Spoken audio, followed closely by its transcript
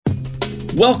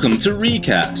Welcome to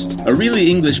Recast, a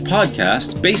Really English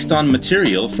podcast based on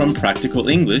material from Practical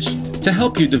English to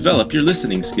help you develop your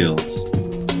listening skills.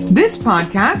 This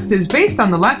podcast is based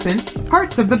on the lesson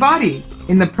Parts of the Body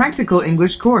in the Practical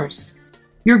English course.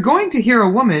 You're going to hear a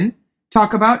woman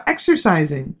talk about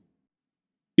exercising.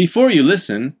 Before you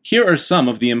listen, here are some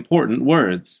of the important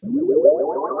words.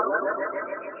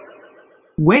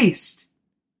 Waist.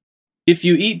 If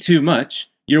you eat too much,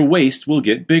 your waist will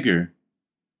get bigger.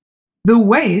 The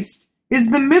waist is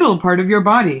the middle part of your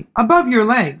body, above your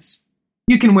legs.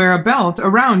 You can wear a belt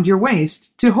around your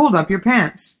waist to hold up your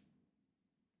pants.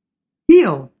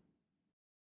 Heel.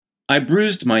 I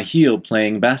bruised my heel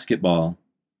playing basketball.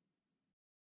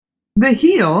 The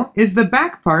heel is the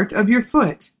back part of your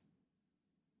foot.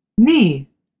 Knee.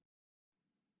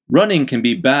 Running can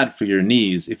be bad for your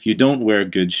knees if you don't wear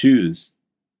good shoes.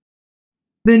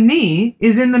 The knee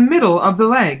is in the middle of the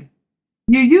leg.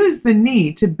 You use the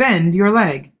knee to bend your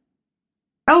leg.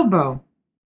 Elbow.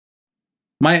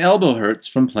 My elbow hurts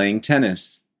from playing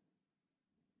tennis.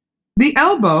 The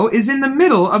elbow is in the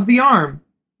middle of the arm.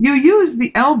 You use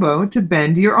the elbow to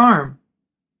bend your arm.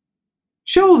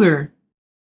 Shoulder.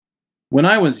 When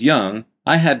I was young,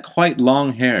 I had quite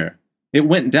long hair. It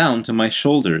went down to my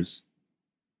shoulders.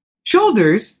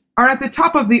 Shoulders are at the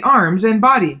top of the arms and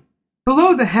body,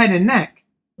 below the head and neck.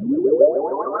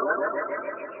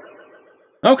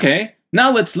 Okay,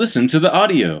 now let's listen to the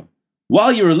audio.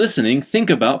 While you are listening,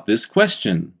 think about this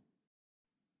question.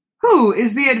 Who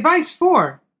is the advice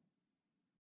for?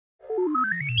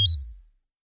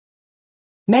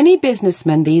 Many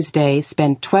businessmen these days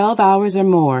spend 12 hours or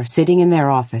more sitting in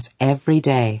their office every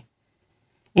day.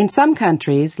 In some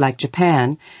countries, like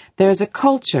Japan, there is a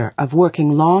culture of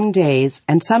working long days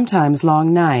and sometimes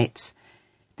long nights.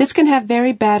 This can have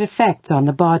very bad effects on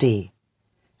the body.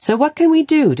 So what can we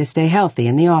do to stay healthy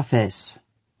in the office?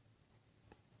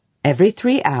 Every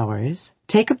 3 hours,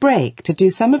 take a break to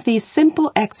do some of these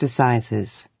simple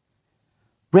exercises.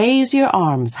 Raise your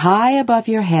arms high above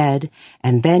your head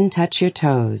and then touch your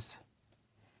toes.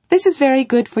 This is very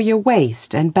good for your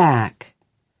waist and back.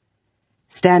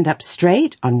 Stand up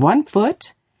straight on one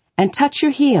foot and touch your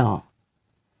heel.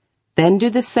 Then do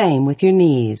the same with your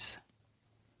knees.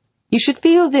 You should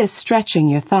feel this stretching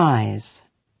your thighs.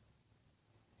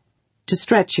 To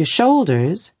stretch your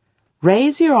shoulders,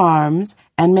 raise your arms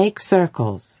and make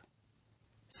circles.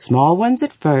 Small ones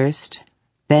at first,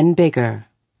 then bigger.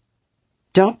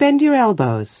 Don't bend your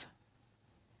elbows.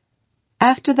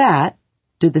 After that,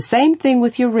 do the same thing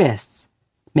with your wrists,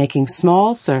 making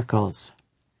small circles.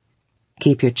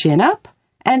 Keep your chin up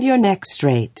and your neck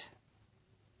straight.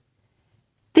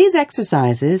 These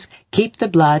exercises keep the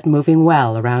blood moving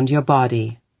well around your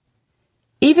body.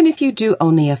 Even if you do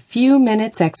only a few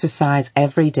minutes exercise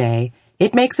every day,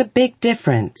 it makes a big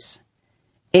difference.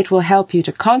 It will help you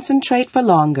to concentrate for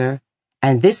longer,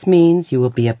 and this means you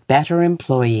will be a better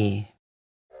employee.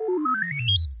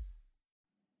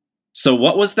 So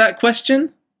what was that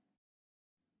question?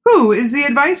 Who is the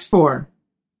advice for?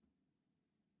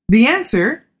 The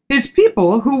answer is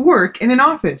people who work in an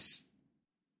office.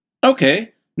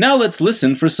 Okay, now let's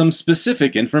listen for some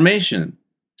specific information.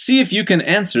 See if you can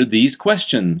answer these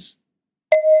questions.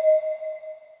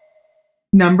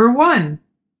 Number 1.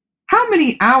 How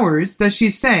many hours does she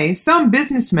say some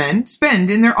businessmen spend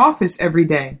in their office every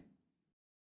day?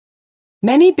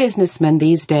 Many businessmen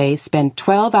these days spend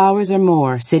 12 hours or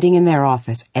more sitting in their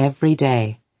office every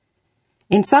day.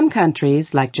 In some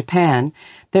countries, like Japan,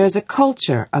 there is a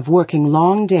culture of working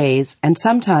long days and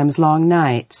sometimes long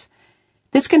nights.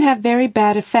 This can have very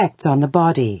bad effects on the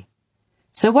body.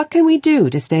 So what can we do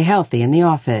to stay healthy in the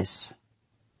office?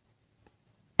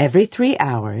 Every 3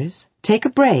 hours, take a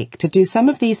break to do some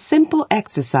of these simple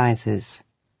exercises.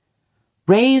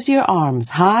 Raise your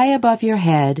arms high above your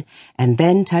head and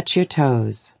then touch your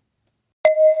toes.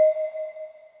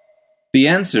 The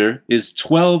answer is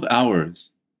 12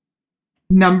 hours.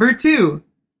 Number 2.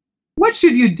 What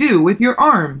should you do with your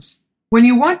arms when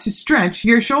you want to stretch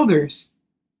your shoulders?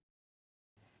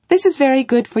 This is very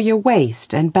good for your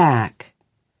waist and back.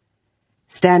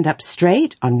 Stand up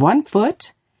straight on one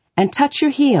foot and touch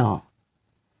your heel.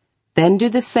 Then do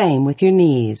the same with your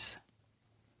knees.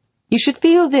 You should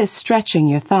feel this stretching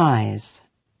your thighs.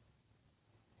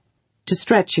 To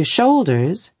stretch your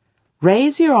shoulders,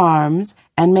 raise your arms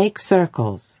and make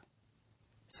circles.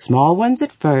 Small ones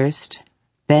at first,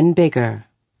 then bigger.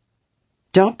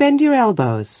 Don't bend your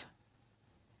elbows.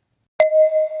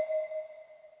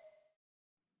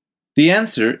 The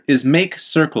answer is make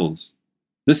circles.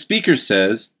 The speaker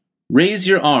says, raise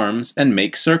your arms and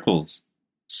make circles.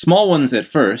 Small ones at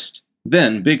first,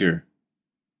 then bigger.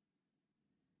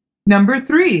 Number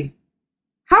 3.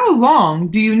 How long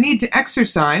do you need to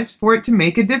exercise for it to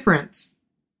make a difference?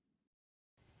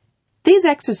 These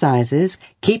exercises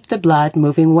keep the blood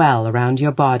moving well around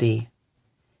your body.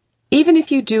 Even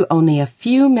if you do only a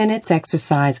few minutes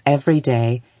exercise every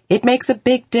day, it makes a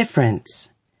big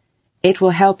difference. It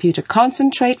will help you to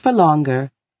concentrate for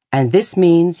longer, and this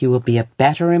means you will be a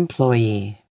better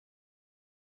employee.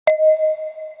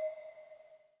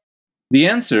 The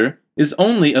answer is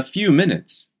only a few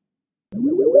minutes.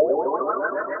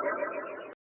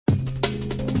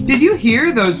 Did you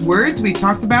hear those words we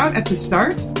talked about at the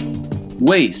start?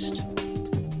 Waist,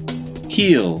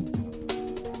 heel,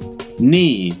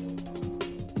 knee,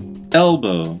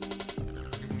 elbow,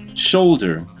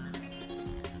 shoulder.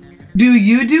 Do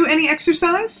you do any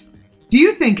exercise? Do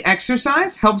you think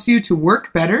exercise helps you to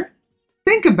work better?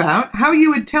 Think about how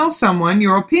you would tell someone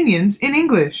your opinions in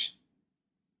English.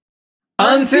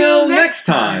 Until next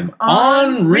time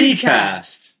on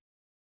Recast.